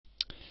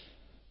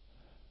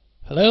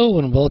Hello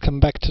and welcome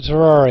back to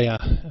Terraria.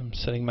 I'm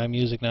setting my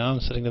music now. I'm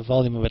setting the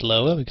volume a bit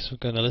lower because we're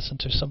going to listen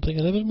to something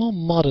a little bit more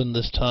modern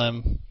this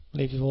time. I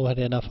believe you've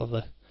already enough of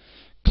the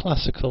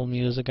classical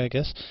music, I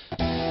guess.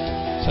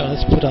 So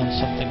let's put on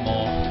something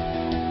more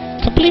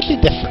completely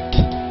different.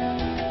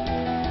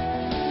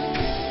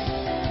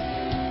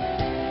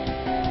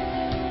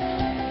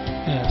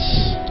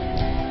 Yes.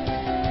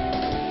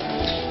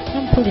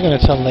 I'm probably going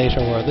to tell later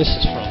where this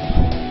is from.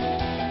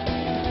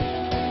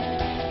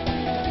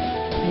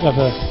 You have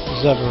a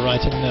observer right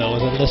to know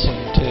as I listen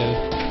to,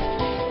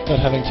 without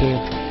having to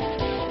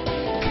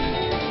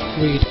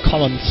read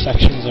comment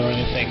sections or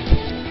anything.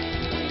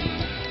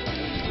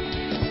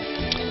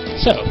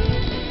 So,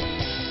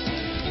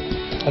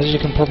 as you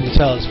can probably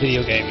tell, it's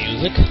video game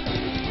music.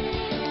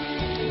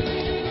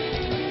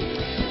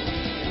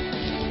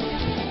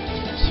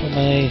 It's from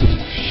a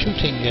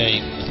shooting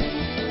game.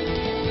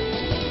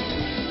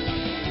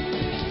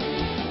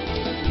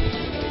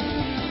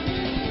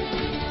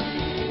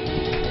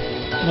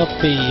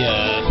 Not the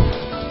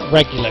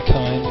regular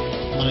kind,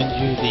 mind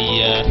you,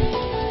 the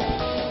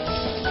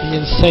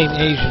insane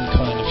Asian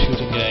kind of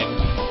shooting game.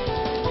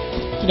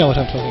 You know what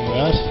I'm talking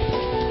about.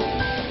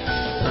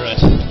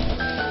 Right.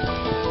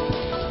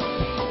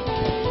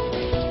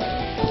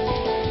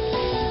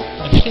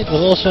 Actually,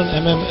 there's also an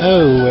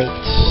MMO,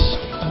 it's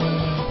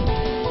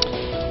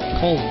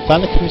called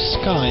Valkyrie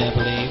Sky, I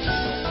believe.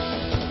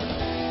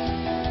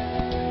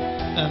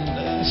 And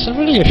it's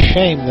really a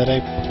shame that I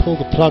pulled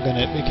the plug on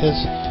it, because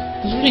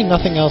there's really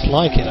nothing else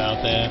like it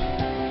out there.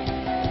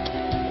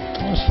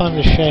 I always find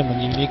it a shame when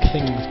unique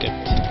things don't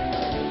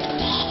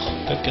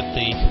get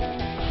the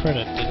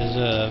credit they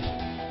deserve.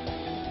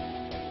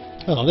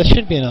 Well, this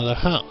should be another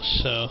house,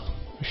 so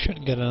we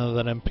should get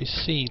another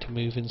NPC to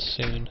move in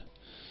soon.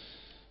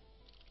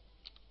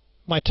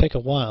 Might take a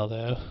while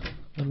though.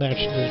 The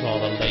merchant is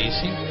rather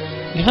lazy.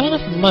 You have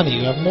enough money,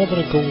 you have more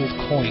than a gold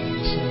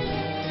coin, so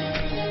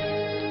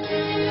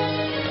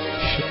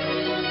should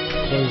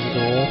close the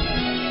door.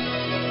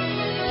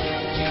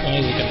 Now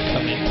you're going to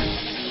come in.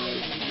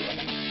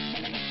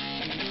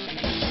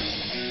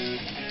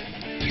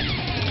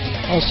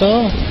 Also,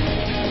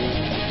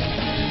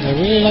 I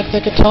really like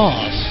the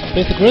guitars.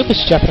 But the group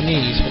is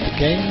Japanese, but the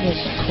game was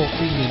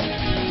Korean.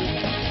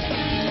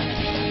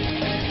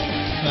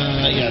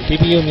 Yeah,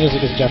 DBU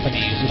music is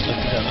Japanese, just like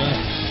the demo.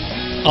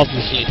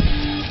 Obviously.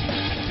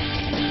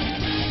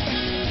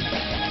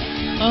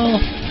 Oh.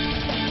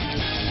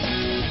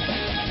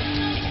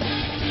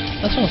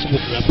 That sounds a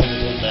bit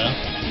repetitive now.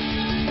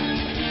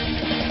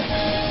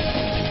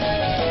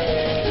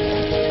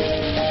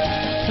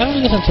 I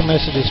haven't listened to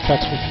most of these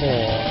tracks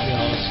before, to be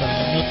honest, so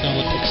I don't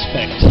know what to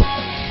expect.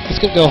 This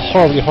could go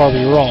horribly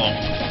wrong,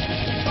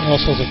 in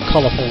all sorts of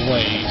colourful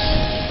ways.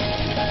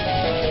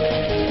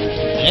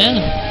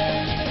 Yeah?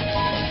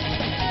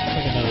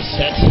 Make another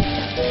set.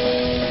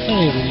 I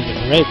don't even need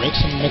red bricks,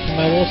 I'm making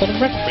my walls out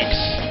of red bricks.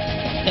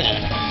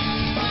 Yeah.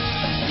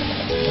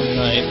 And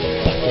my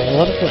back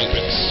wall out of red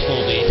bricks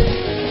for the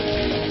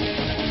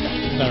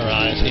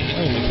variety.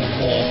 Oh, we got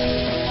more.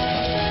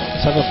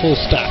 Let's have a full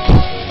stack.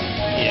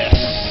 Yes.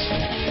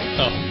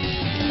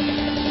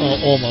 Oh,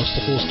 almost a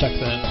full stack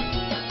then.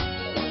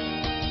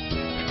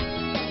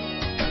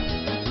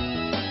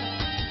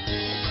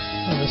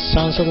 Oh, this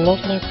sounds a lot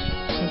like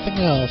something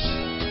else.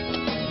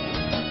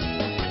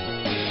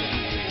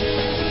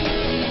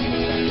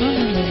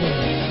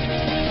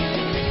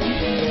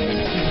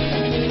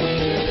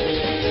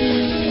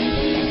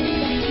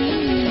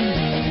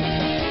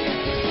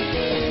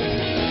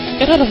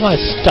 Get out of my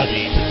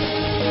study!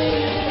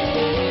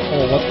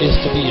 Or what is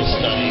to be a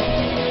study.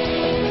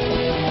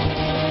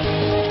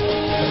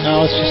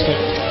 Now it's just a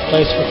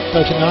place for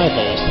floating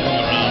eyeballs to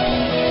hang around.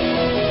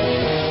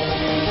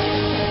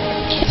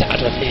 Get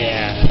out of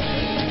here!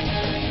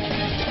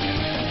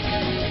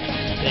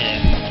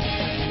 There.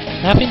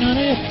 Happy not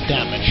yet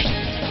damaged.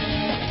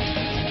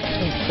 It's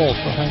no fault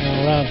for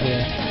hanging around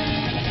here.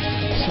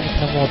 So we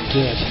can have more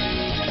dirt.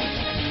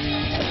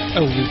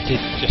 Oh, you did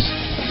just...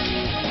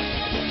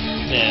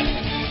 There.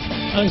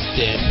 I was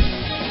dead.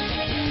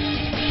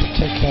 Should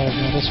take care of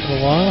this for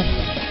a while.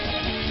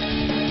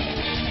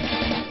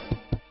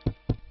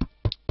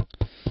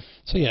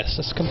 So yes,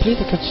 let's complete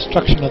the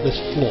construction of this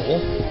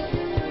floor.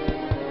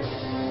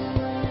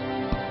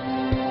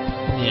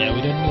 And yeah,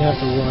 we don't really have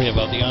to worry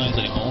about the eyes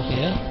anymore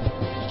here.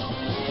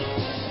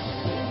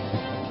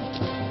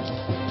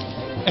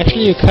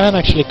 Actually, you can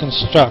actually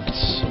construct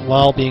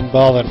while being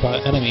bothered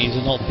by enemies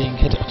and not being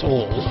hit at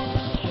all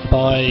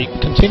by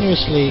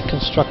continuously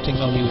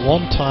constructing only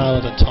one tile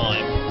at a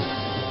time.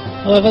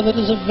 However, that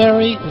is a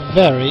very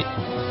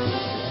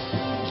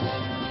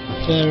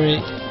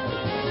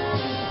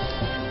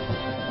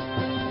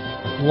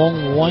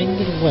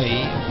long-winded way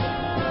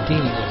of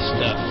dealing with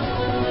stuff.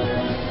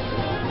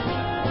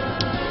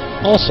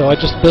 Also, I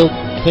just built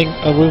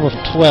a room of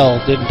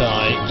 12, didn't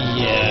I?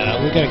 Yeah,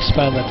 we're gonna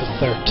expand that to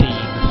 13.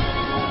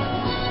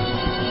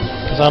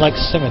 Because I like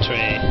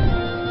symmetry.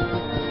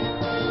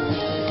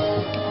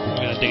 I'm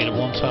gonna dig it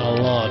one tile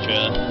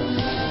larger.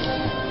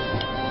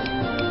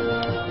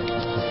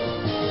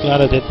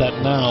 glad I did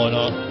that now, and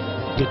I'm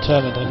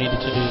determined I needed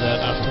to do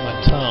that after my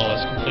tower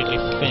was completely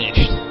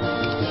finished.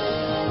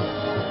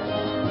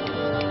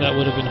 That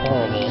would have been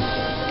horrible.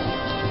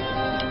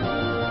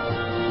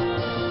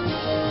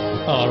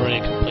 Oh,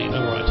 already complete,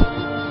 alright.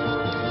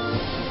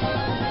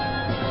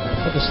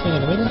 Put this thing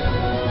in the middle.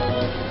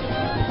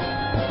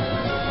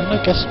 And I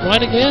guessed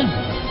right again.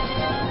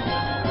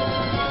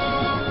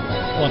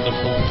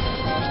 Wonderful.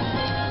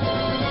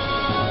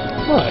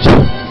 Right.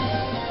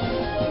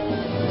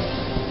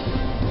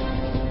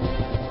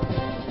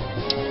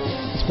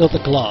 Let's build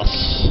the glass.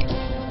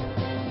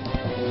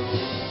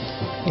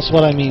 That's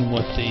what I mean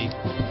with the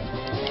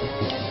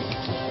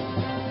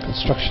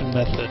construction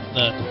method.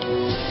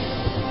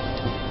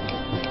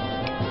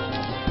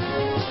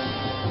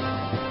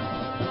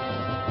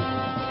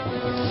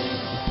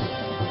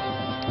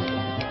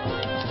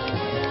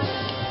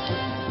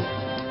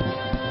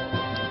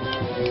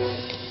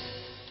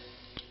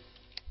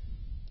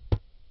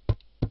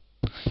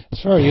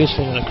 It's very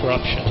useful in a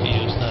corruption to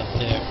use that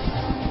there.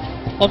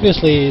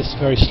 Obviously it's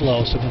very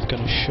slow, so I'm not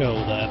going to show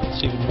that.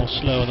 It's even more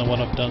slow than what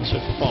I've done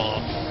so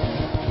far.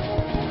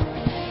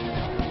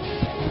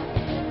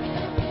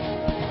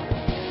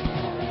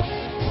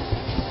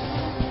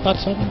 But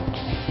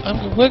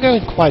we're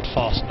going quite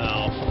fast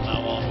now from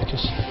now on,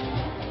 because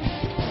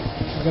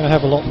we're going to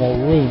have a lot more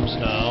rooms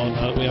now,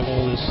 and we have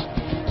all this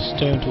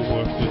stone to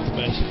work with,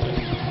 basically.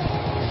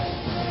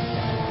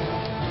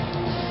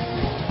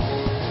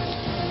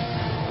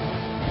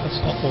 Let's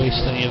not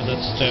waste any of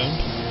that stone.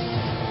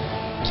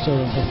 Still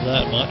don't have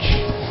that much.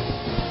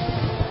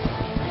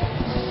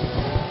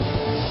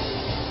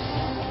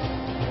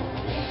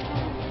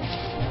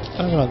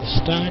 Another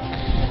stack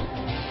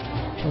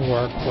to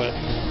work with.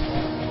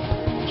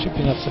 Should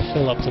be enough to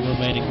fill up the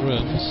remaining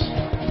rooms.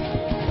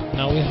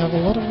 Now we have a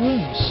lot of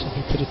rooms. If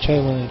we put a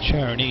table and a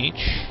chair in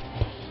each,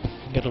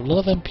 we get a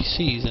lot of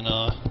NPCs in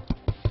our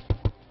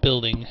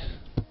building.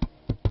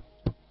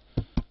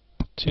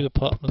 2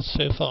 apartments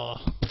so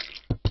far.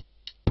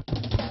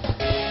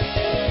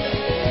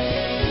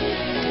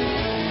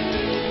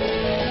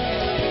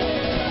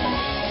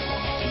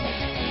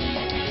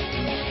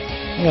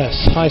 Yes,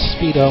 high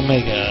speed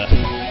Omega.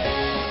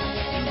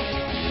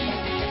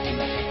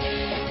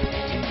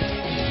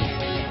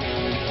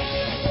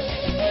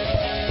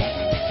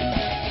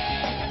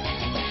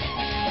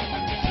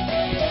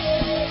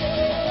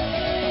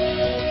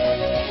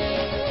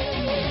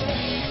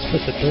 Let's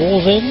put the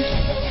doors in.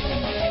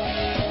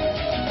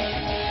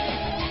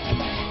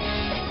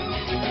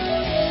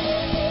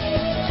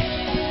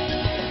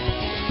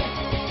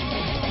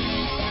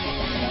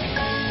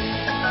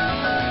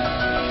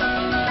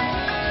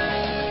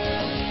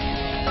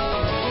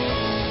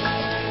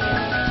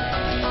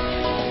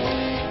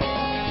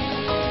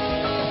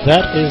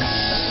 That is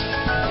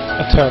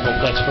a terrible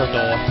place for a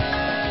door.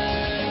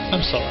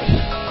 I'm sorry.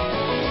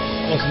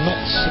 It was not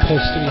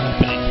supposed to be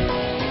happening.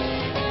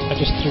 I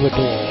just threw a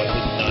door away,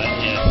 didn't I?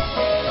 Yeah.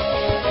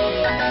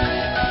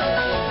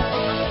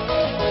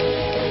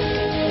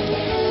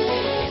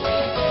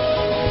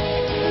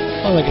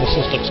 Well, I guess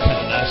this looks kind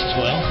of nice as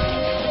well.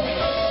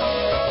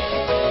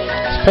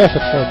 It's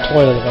perfect for a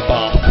toilet and a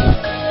bath.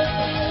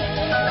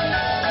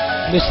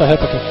 At least I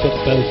hope I can fit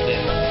both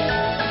in.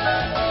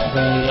 I'm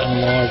going to need to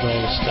enlarge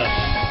all this stuff.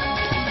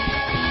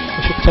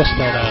 We should test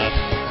that out.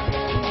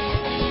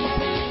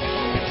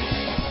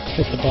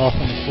 Fit the bath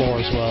on the floor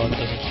as well. It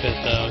doesn't fit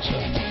though, so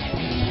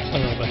I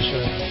don't know if I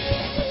should.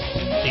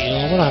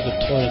 I want to have the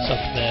toilets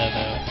up there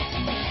though.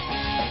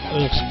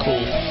 It looks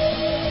cool.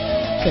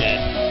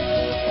 Okay.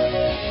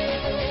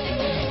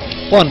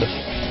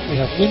 Wonderful. We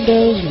have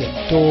windows, we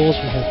have doors,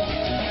 we have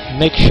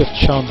makeshift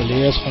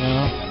chandeliers for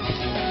now.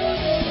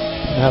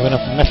 We have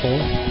enough metal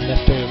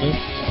left over.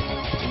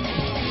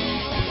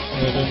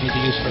 I don't need to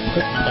use for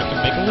equipment, I can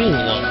make real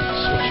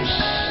ones, which is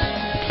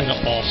kind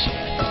of awesome.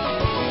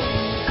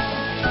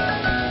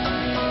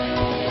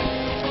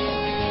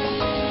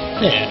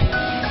 There.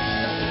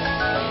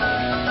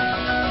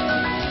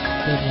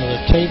 There's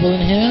another table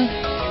in here.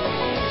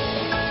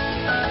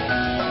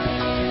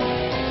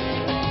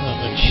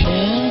 Another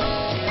chair.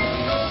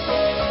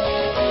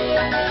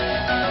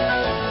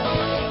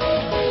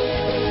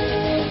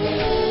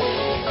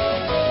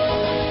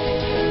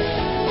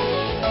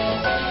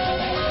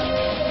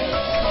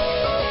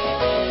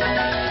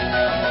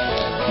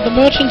 The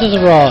merchant has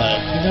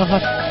arrived. We now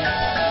have...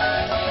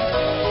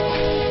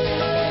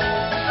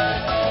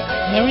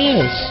 There he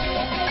is.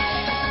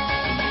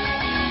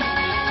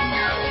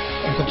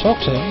 I can talk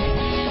to him.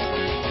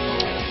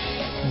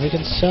 And we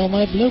can sell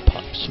my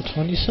blowpipes for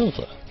 20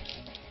 silver.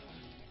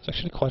 It's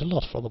actually quite a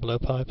lot for the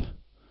blowpipe.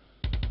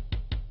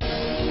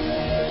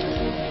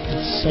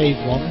 Let's save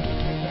one.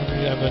 If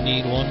we ever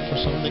need one for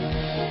something.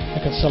 I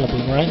can sell a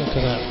boomerang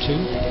because I have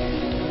 2.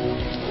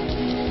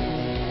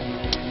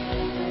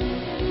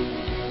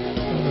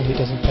 He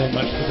doesn't pay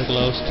much for the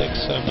glow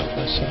sticks, so I'm not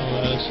going to sell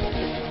those.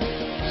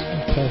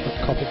 Some perfect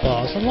copper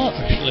bars. A lot,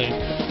 actually.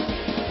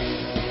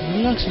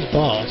 He likes his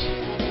bars.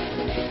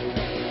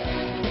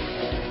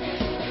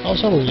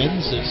 Also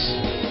lenses.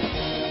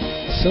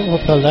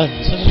 silver per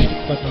lens. That's actually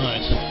quite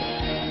nice.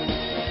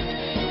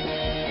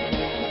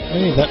 I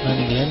don't need that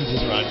many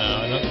lenses right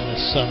now. I don't think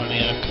there's so many.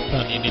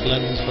 You need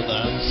lenses for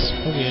that. It's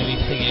probably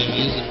anything you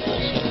use it for,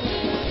 so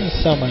I'm going to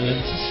sell my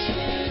lenses.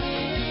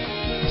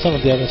 And some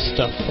of the other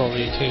stuff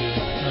probably too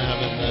I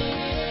have in there.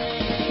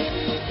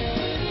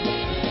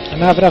 And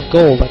now if I have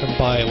gold, I can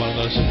buy one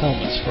of those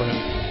helmets for him.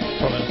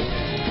 From him.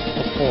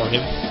 Or for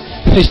him.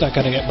 He's not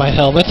going to get my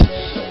helmet.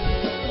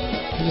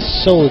 He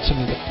just sold it to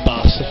me, the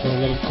bastard, for a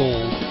little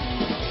gold.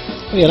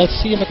 Oh yeah, let's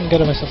see if I can get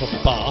myself a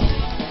bath.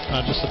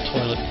 Just a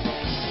toilet.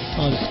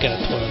 I'll just get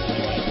a toilet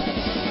anyway.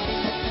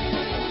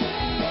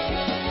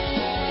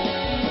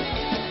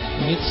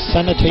 We need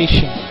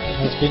sanitation. It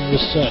has been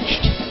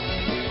researched.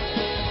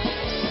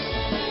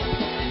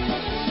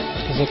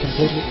 Because I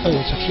completely... Oh,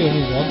 it's actually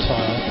only one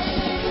tile.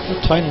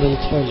 A tiny little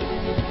toilet.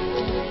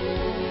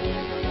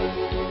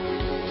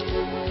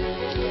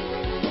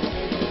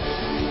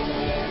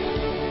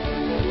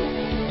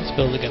 Let's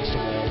build against the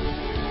wall.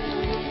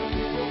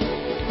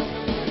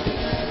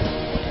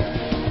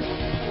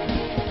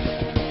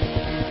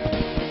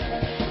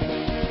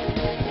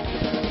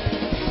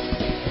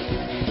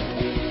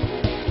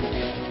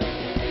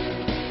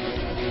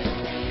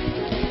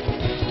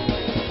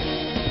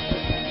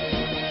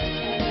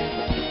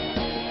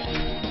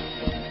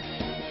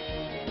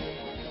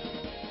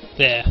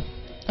 There.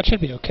 That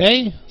should be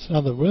okay. It's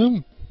another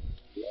room.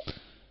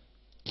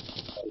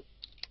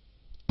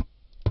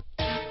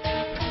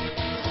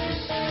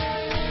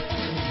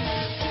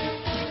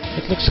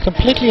 It looks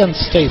completely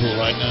unstable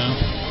right now.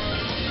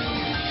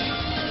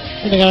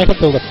 I think I could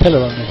build a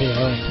pillar under here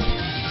and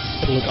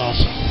it'll look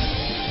awesome.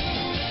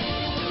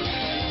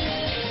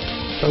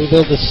 Shall we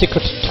build the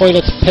secret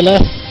toilet pillar?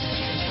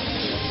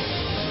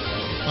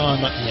 Oh,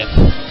 not yet.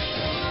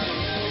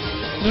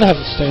 I don't have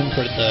the stone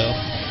for it though.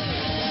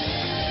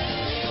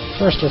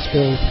 First, let's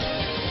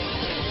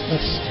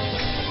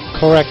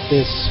correct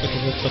this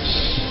because it looks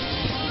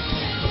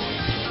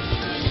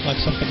like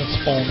something that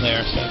spawned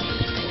there. So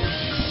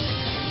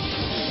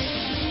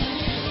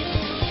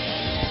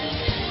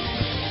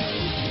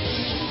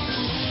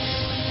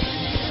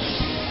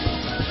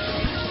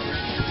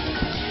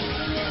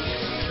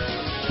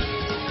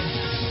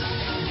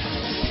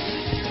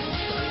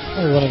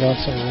we're running on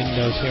some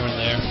windows here and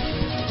there.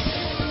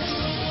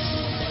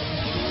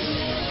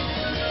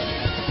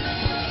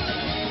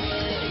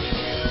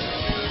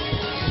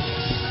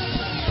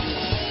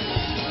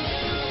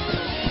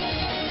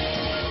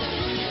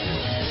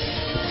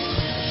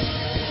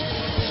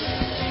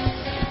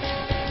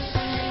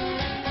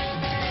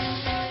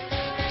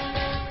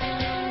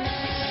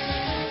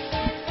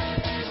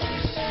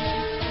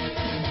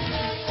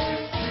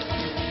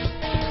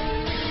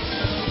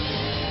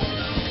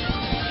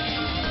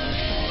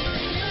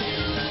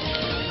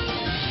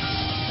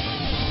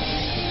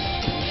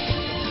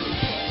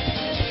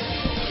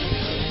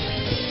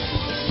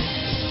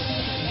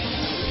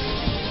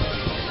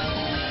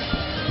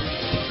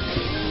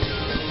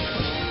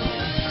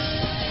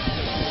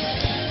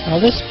 Now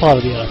this part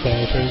of the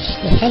elevator is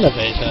the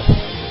elevator,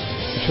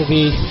 which will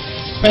be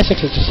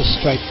basically just a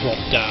straight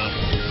drop down.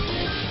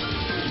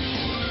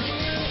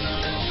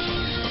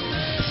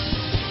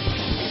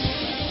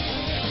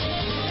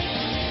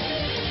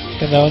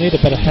 And now I need a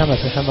better hammer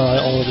to hammer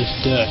out all of this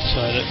dirt so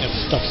I don't get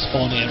stuff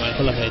spawning in my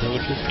elevator,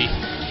 which would be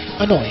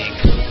annoying.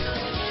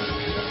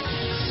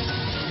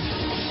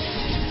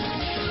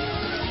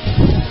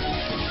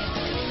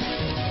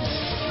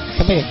 I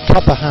can make a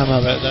copper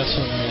hammer, but that's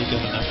not really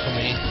good enough for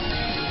me.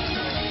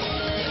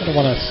 I don't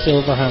want a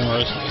silver hammer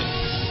or something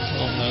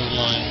along those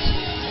lines.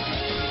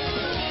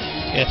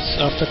 Yes,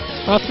 after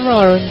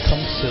iron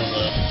comes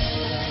silver.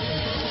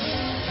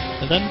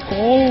 And then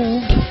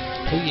gold!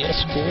 Oh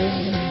yes,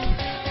 gold!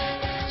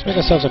 Let's make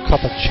ourselves a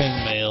copper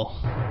chainmail.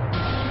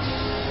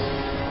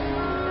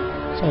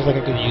 Sounds like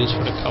a good use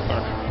for the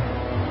copper.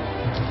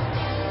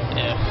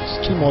 Yeah,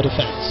 it's 2 more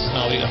defense.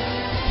 Now we got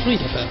 3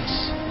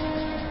 defense.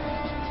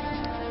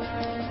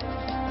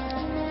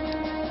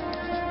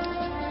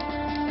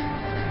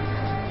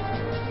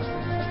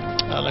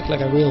 I look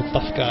like a real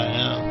buff guy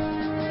now.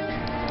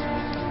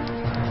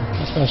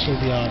 Especially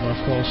the armor, of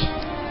course.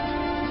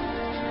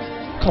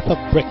 Copper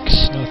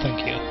bricks, no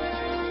thank you.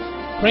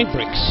 Grey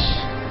bricks.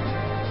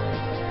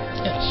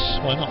 Yes,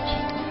 why not?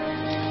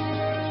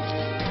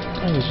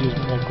 I always use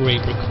more grey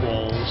brick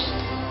walls.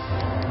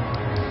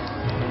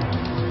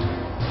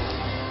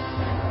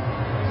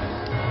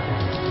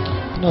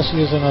 You can also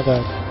use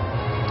another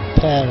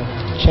chair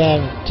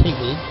and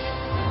table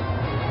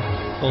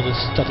for the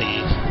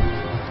study.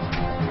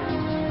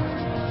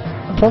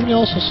 And probably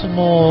also some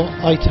more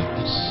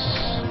items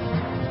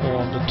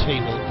on the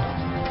table.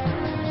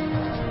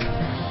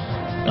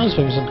 Those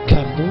maybe some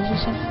candles or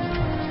something.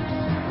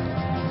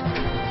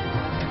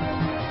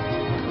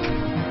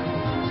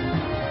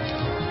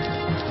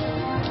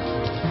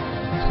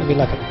 It's gonna be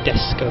like a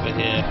desk over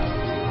here.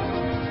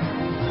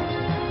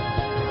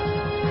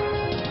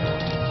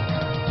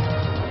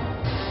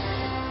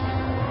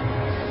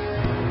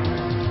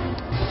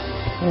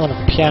 I want a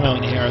piano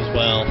in here as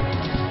well.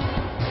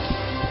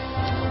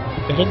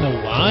 I don't know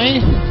why.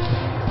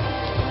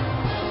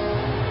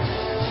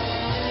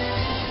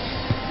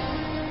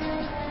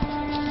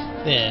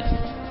 There.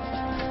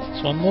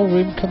 So one more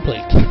room complete.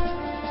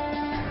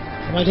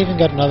 I might even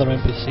get another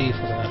NPC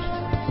for that.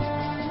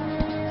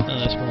 Oh,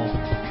 there's more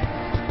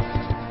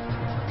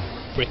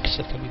bricks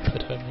that can be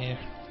put in here.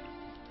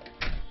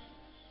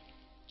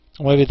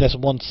 Or maybe there's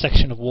one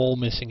section of wall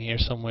missing here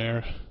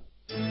somewhere.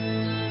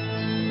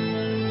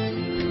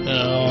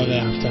 Oh, they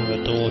have to have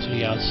a door to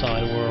the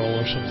outside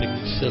world or something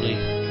silly.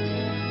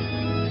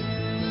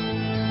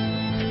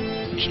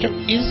 Which there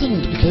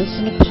isn't, because it's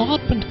an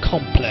apartment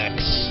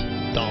complex.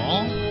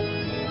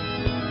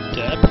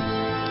 Deb.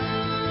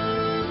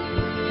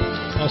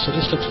 Oh, so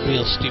this looks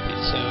real stupid,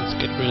 so let's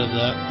get rid of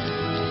that.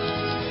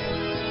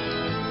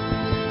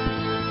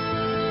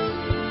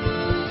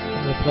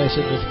 And replace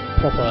it with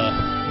proper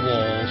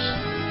walls.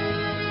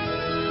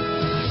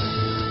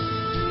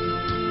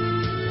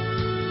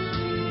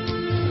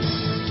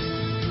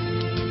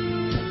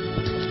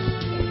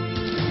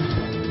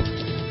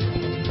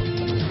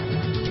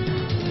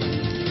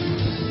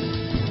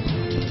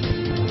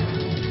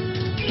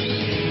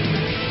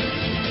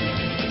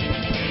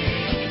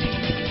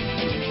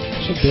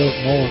 Build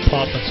more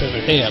apartments over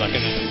here, like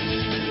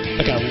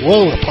a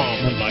road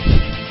apartment, like,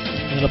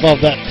 and then above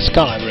that,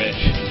 sky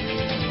bridge.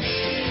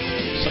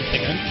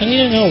 Something. I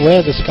need to know where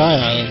the sky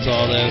islands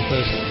are there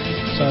first,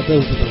 so I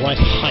build to the right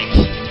height.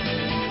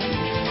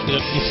 You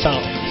don't miss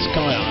out on the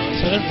sky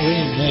islands. I don't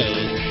really know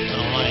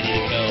how high I need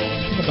to go.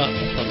 I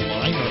think about a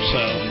line or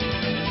so.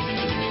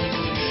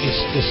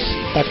 This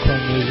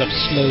background moves up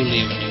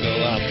slowly when you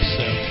go up,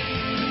 so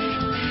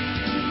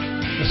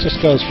this just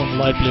goes from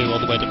light blue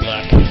all the way to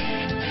black.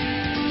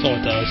 That's all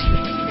it does.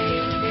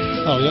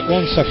 Oh, we got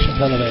one section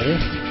of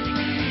elevator.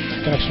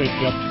 You can actually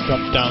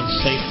drop down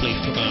safely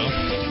for now.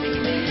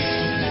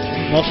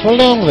 Not for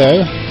long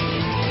though.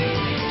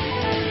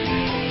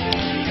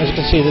 As you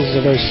can see, this is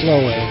a very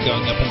slow way of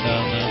going up and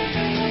down now.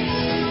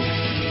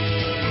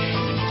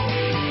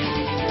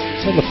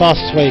 It's not the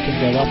fastest way you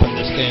can go up in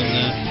this game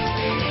now.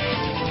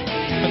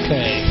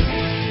 Okay.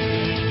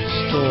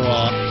 Store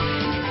our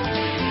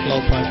blow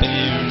pipe in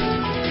here.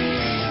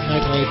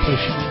 Nightlight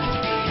potion.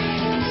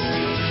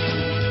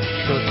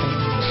 Shurikens.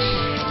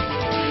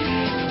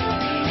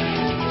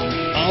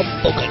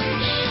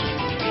 Bookins.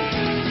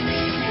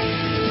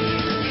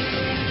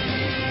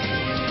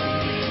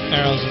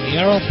 Arrows in the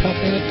arrow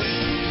pocket.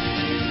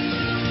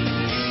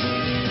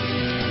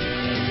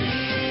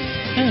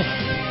 Yeah.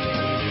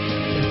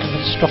 We can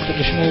construct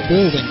additional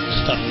building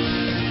stuff.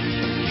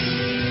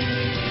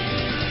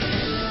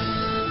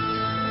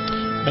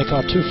 Make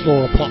our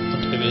 2-floor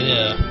apartment over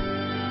here.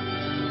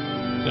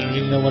 Don't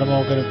really know what I'm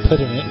all going to put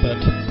in it, but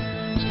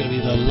it's going to be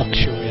the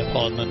luxury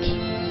apartment.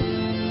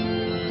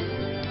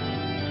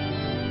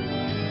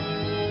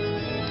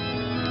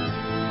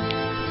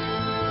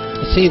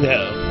 Let's see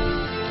though,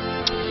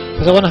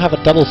 because I want to have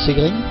a double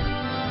ceiling,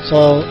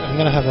 so I'm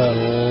going to have a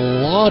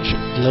large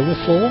lower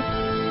floor,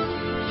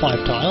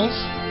 5 tiles,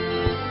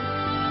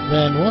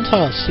 then 1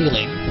 tile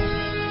ceiling,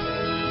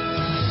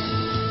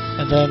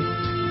 and then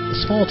a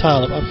small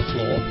tile above the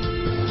floor.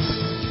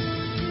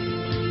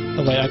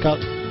 Oh wait, I got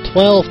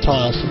 12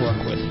 tiles to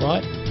work with,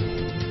 right?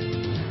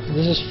 So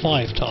this is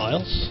 5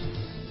 tiles.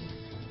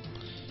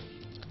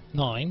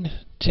 9,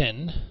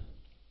 10.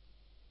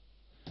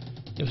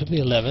 This will be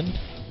 11.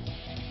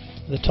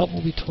 The top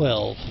will be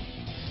 12.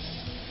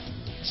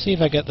 Let's see if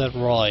I get that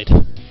right.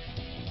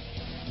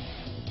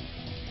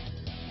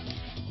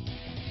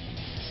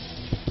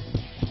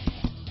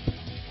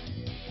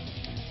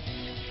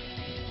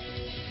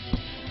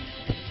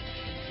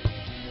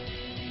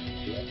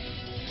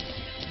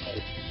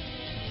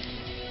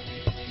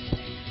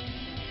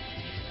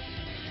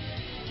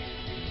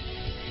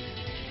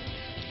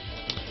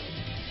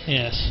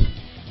 Yes.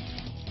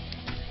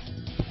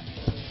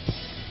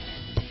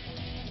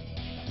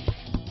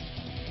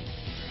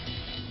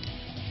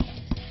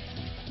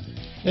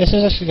 This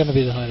is actually going to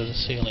be the height of the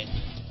ceiling.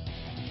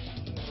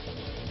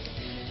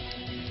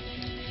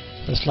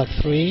 It's like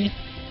 3,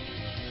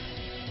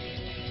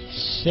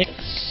 6,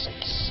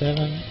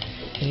 7,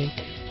 8,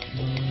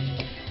 9,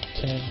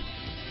 10,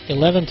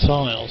 11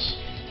 tiles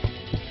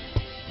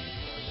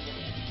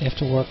you have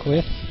to work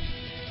with.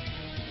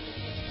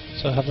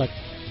 So I have like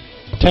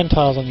 10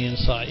 tiles on the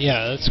inside.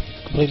 Yeah, that's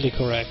completely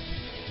correct.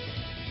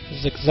 This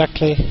is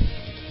exactly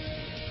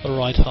the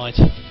right height.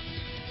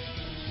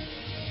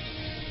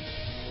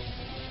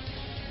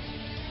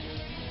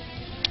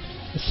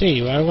 Let's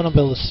see, where I want to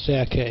build a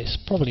staircase.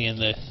 Probably in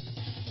the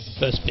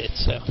first bit,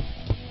 so.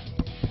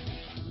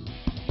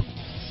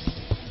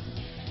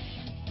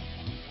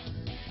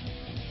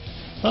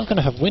 I'm not going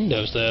to have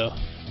windows though.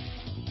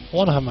 I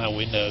want to have my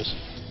windows.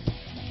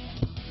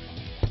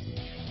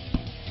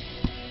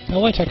 No,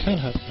 wait, I can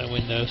have no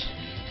windows.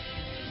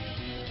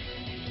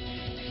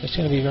 It's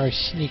going to be very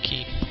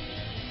sneaky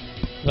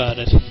about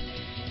it.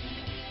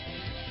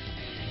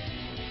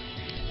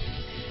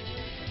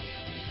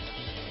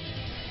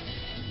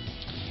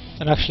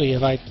 And actually,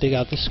 if I dig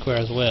out this square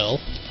as well,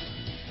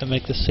 and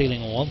make the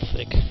ceiling one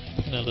thick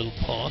in a little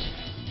part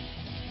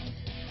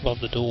above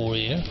the door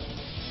here.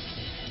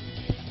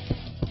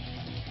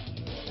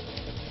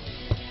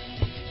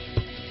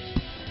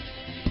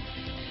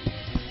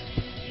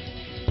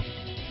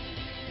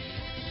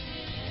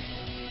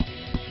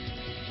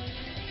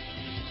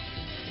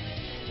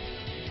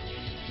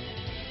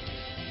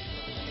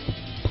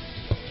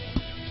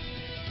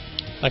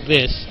 Like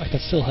this, I can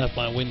still have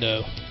my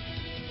window.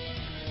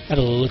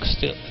 It'll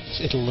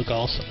look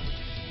awesome.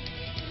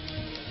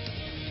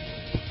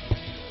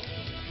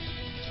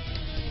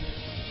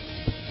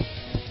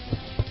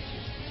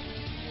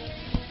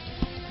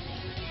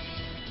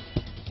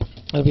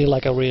 It'll be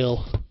like a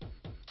real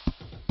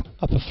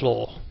upper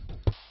floor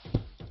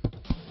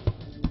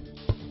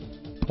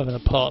of an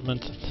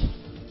apartment.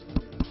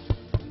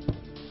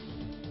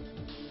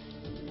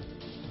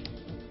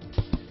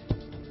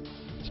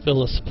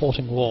 Build the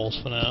supporting walls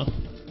for now.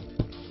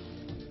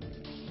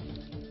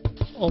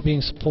 All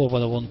being supported by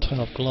the one ton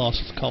of glass,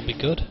 it can't be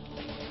good.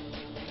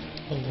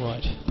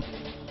 Alright.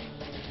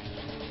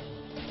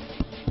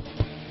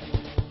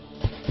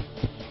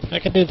 I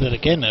can do that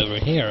again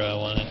over here, I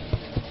want to.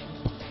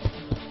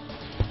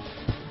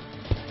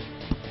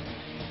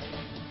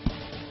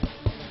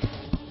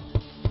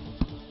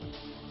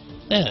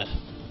 There.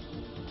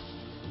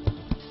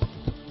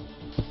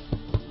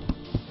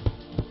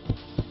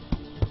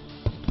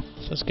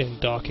 It's getting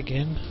dark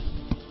again.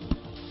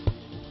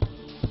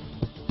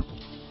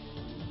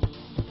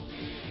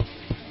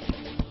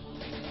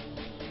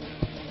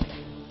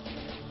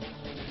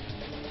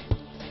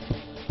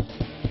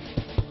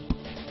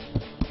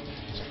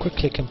 Let's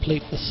quickly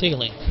complete the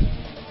ceiling.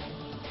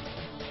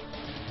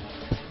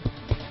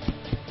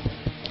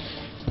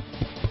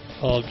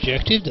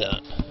 Objective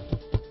done.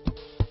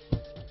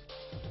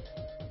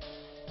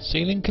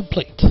 Ceiling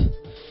complete.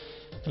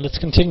 And let's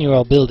continue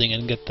our building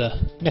and get the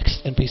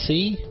next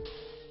NPC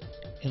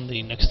in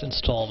the next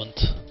installment.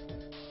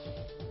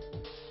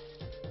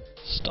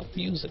 Stop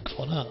music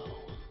for now.